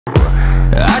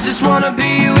I just wanna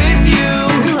be with you.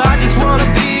 I just wanna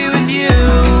be with you.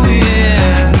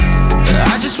 Yeah.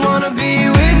 I just wanna be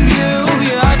with you.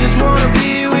 Yeah, I just wanna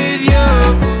be with you.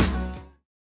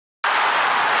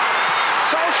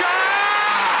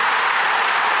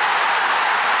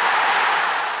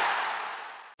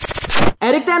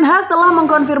 Erik ten Hag telah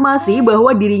mengkonfirmasi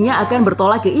bahwa dirinya akan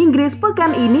bertolak ke Inggris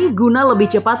pekan ini guna lebih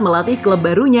cepat melatih klub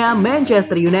barunya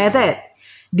Manchester United.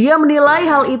 Dia menilai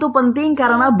hal itu penting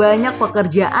karena banyak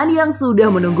pekerjaan yang sudah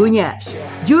menunggunya.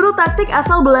 Juru taktik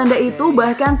asal Belanda itu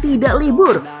bahkan tidak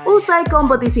libur usai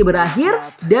kompetisi berakhir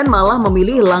dan malah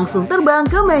memilih langsung terbang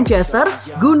ke Manchester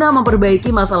guna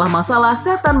memperbaiki masalah-masalah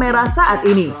setan merah saat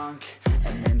ini.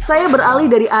 Saya beralih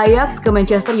dari Ajax ke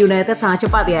Manchester United sangat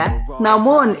cepat ya.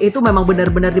 Namun itu memang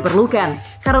benar-benar diperlukan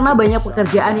karena banyak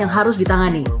pekerjaan yang harus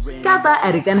ditangani, kata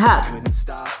Erik ten Hag.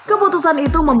 Keputusan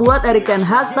itu membuat Erik ten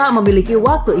Hag tak memiliki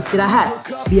waktu istirahat.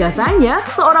 Biasanya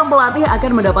seorang pelatih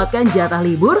akan mendapatkan jatah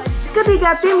libur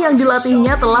ketika tim yang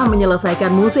dilatihnya telah menyelesaikan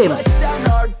musim.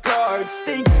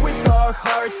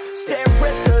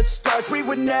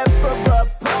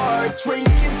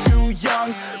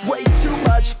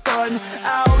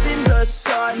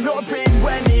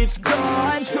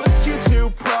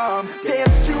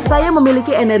 Saya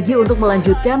memiliki energi untuk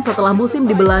melanjutkan setelah musim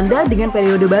di Belanda dengan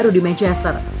periode baru di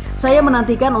Manchester. Saya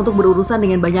menantikan untuk berurusan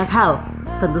dengan banyak hal.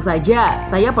 Tentu saja,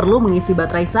 saya perlu mengisi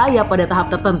baterai saya pada tahap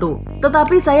tertentu.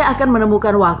 Tetapi saya akan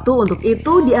menemukan waktu untuk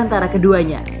itu di antara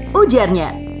keduanya,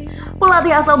 ujarnya.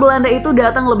 Pelatih asal Belanda itu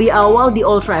datang lebih awal di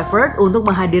Old Trafford untuk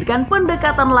menghadirkan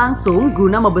pendekatan langsung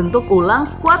guna membentuk ulang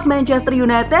skuad Manchester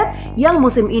United yang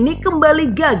musim ini kembali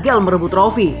gagal merebut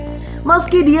trofi.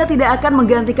 Meski dia tidak akan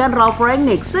menggantikan Ralf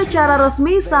Rangnick secara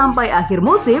resmi sampai akhir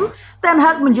musim, Ten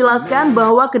Hag menjelaskan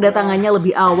bahwa kedatangannya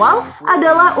lebih awal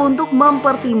adalah untuk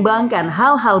mempertimbangkan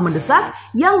hal-hal mendesak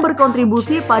yang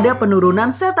berkontribusi pada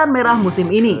penurunan setan merah musim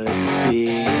ini.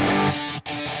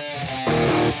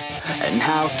 And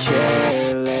how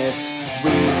careless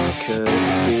we could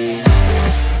be.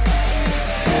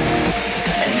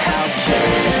 And how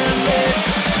careless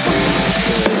we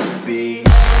could be.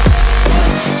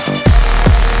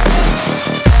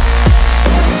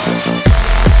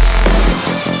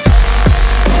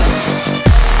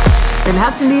 Ten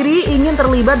Hag sendiri ingin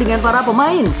terlibat dengan para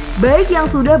pemain, baik yang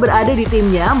sudah berada di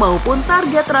timnya maupun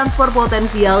target transfer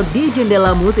potensial di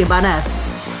jendela musim panas.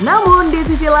 Namun di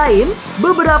sisi lain,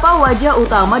 beberapa wajah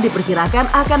utama diperkirakan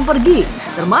akan pergi,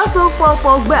 termasuk Paul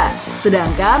Pogba.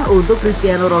 Sedangkan untuk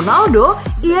Cristiano Ronaldo,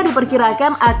 ia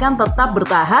diperkirakan akan tetap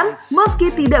bertahan meski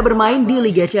tidak bermain di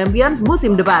Liga Champions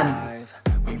musim depan.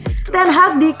 Ten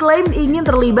Hag diklaim ingin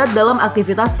terlibat dalam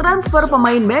aktivitas transfer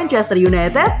pemain Manchester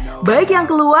United, baik yang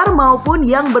keluar maupun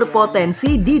yang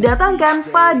berpotensi didatangkan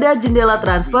pada jendela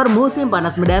transfer musim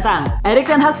panas mendatang. Erik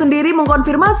ten Hag sendiri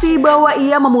mengkonfirmasi bahwa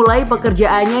ia memulai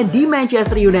pekerjaannya di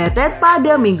Manchester United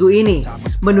pada minggu ini.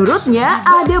 Menurutnya,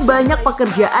 ada banyak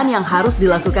pekerjaan yang harus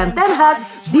dilakukan Ten Hag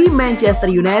di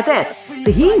Manchester United,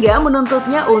 sehingga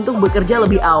menuntutnya untuk bekerja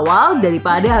lebih awal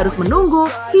daripada harus menunggu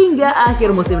hingga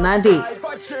akhir musim nanti.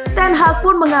 Ten Hag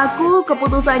pun mengaku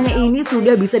keputusannya ini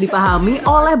sudah bisa dipahami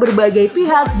oleh berbagai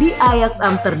pihak di Ajax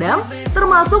Amsterdam,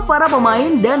 termasuk para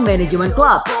pemain dan manajemen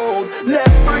klub.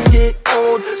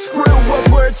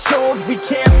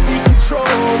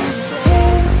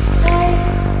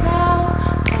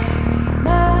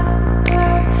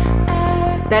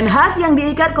 Ten Hag yang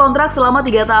diikat kontrak selama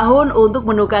 3 tahun untuk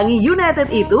menukangi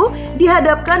United itu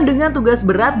dihadapkan dengan tugas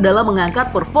berat dalam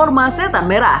mengangkat performa setan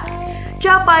merah.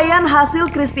 Capaian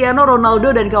hasil Cristiano Ronaldo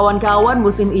dan kawan-kawan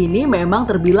musim ini memang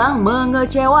terbilang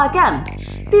mengecewakan.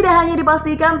 Tidak hanya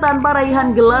dipastikan tanpa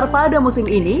raihan gelar pada musim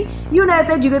ini,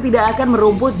 United juga tidak akan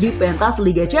merumput di pentas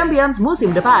Liga Champions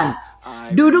musim depan.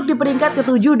 Duduk di peringkat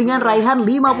ke-7 dengan raihan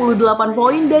 58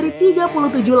 poin dari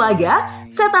 37 laga,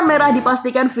 setan merah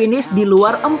dipastikan finish di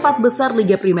luar 4 besar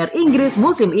Liga Primer Inggris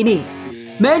musim ini.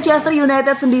 Manchester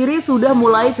United sendiri sudah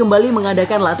mulai kembali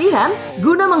mengadakan latihan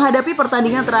guna menghadapi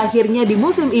pertandingan terakhirnya di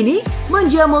musim ini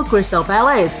menjamu Crystal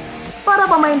Palace. Para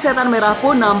pemain setan merah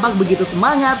pun nampak begitu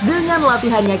semangat dengan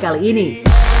latihannya kali ini.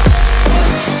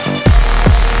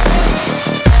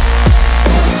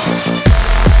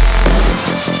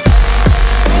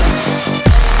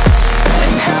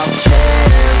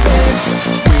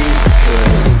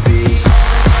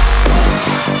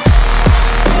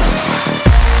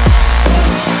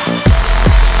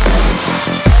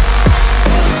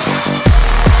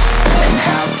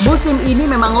 Musim ini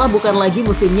memanglah bukan lagi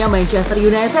musimnya Manchester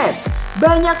United.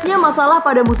 Banyaknya masalah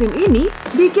pada musim ini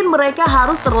bikin mereka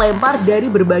harus terlempar dari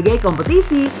berbagai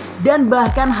kompetisi dan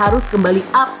bahkan harus kembali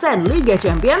absen Liga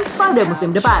Champions pada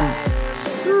musim depan.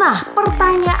 Nah,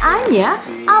 pertanyaannya,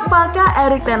 apakah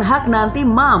Erik ten Hag nanti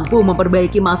mampu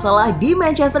memperbaiki masalah di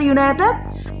Manchester United?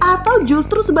 Atau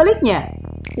justru sebaliknya?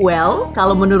 Well,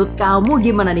 kalau menurut kamu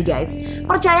gimana nih guys?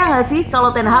 Percaya nggak sih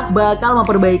kalau Ten Hag bakal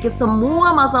memperbaiki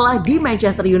semua masalah di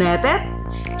Manchester United?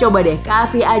 Coba deh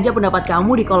kasih aja pendapat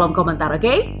kamu di kolom komentar,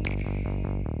 oke?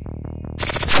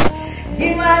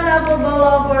 Gimana football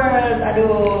lovers?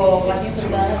 Aduh, pastinya seru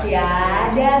banget ya.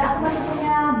 Dan aku masih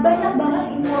punya banyak banget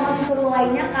informasi seru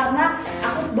lainnya karena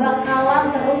aku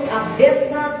bakalan terus update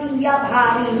setiap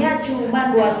harinya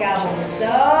cuman buat kamu.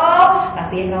 So,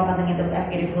 pastiin kamu pantengin terus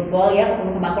FGD Football ya. Ketemu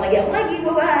sama aku lagi,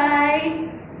 bye-bye.